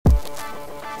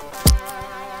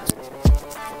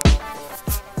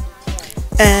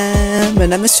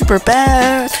Eminem is super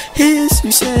bad. His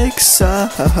music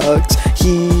sucks.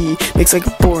 He makes like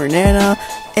a banana,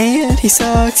 and he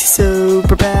sucks. He's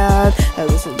super bad. I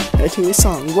listened to his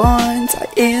song once. I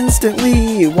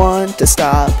instantly want to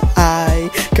stop. I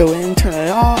go and turn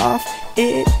it off.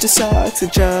 It just sucks.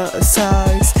 It just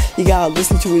sucks. You gotta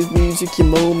listen to his music a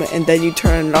moment, and then you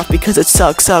turn it off because it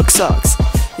sucks.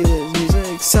 His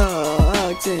music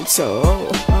sucks. It's so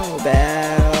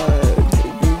bad.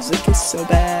 His music is so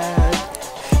bad.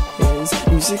 His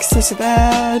music's so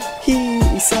bad. He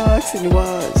sucks and he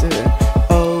wasn't.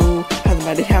 Oh, how the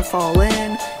mighty have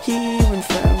fallen. He went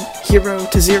from hero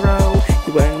to zero.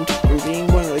 He went from being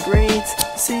one of the greats.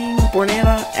 Sing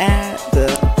banana at the.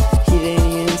 He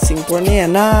didn't even sing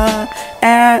banana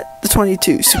at the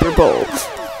 22 Super Bowl.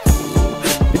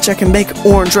 Bitch, I can make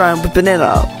orange rhyme with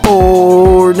banana.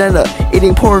 Banana.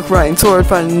 Eating pork rind, sword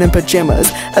fighting in pajamas.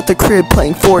 At the crib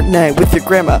playing Fortnite with your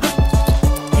grandma.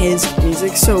 His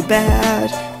music's so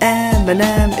bad.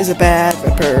 Eminem is a bad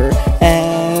rapper.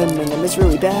 Eminem is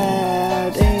really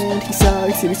bad. And he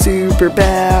sucks, he's super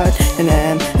bad.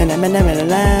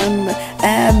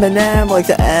 Eminem like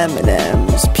the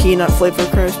M&M's. Peanut flavor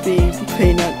crispy.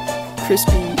 Peanut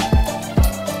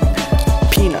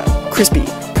crispy.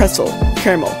 Pretzel.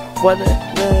 Caramel. What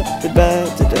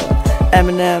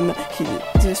Eminem, he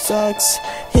just sucks.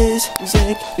 His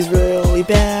music is really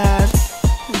bad.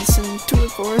 Listen to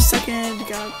it for a second. You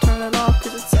gotta turn it off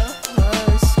because it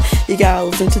sucks. You gotta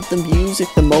listen to the music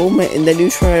the moment, and then you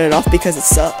turn it off because it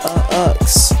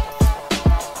sucks.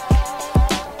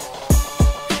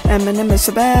 Eminem is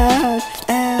so bad.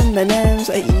 M&M's,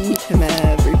 I eat him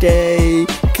every day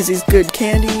because he's good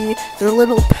candy. The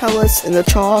little pellets in the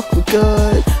chocolate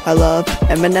good. I love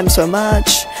Eminem so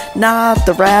much, not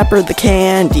the rapper, the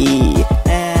candy.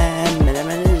 Eminem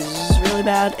is really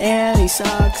bad and he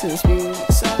sucks and his music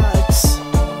sucks.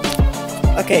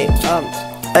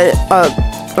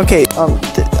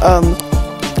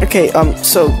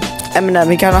 So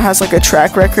Eminem, he kinda has like a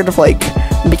track record of like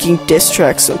making diss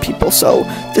tracks on people, so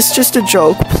this is just a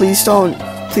joke. Please don't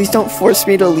force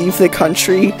me to leave the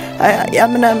country.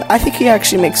 Eminem, I think he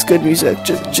actually makes good music.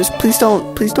 Just please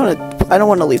don't, I don't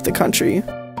want to leave the country.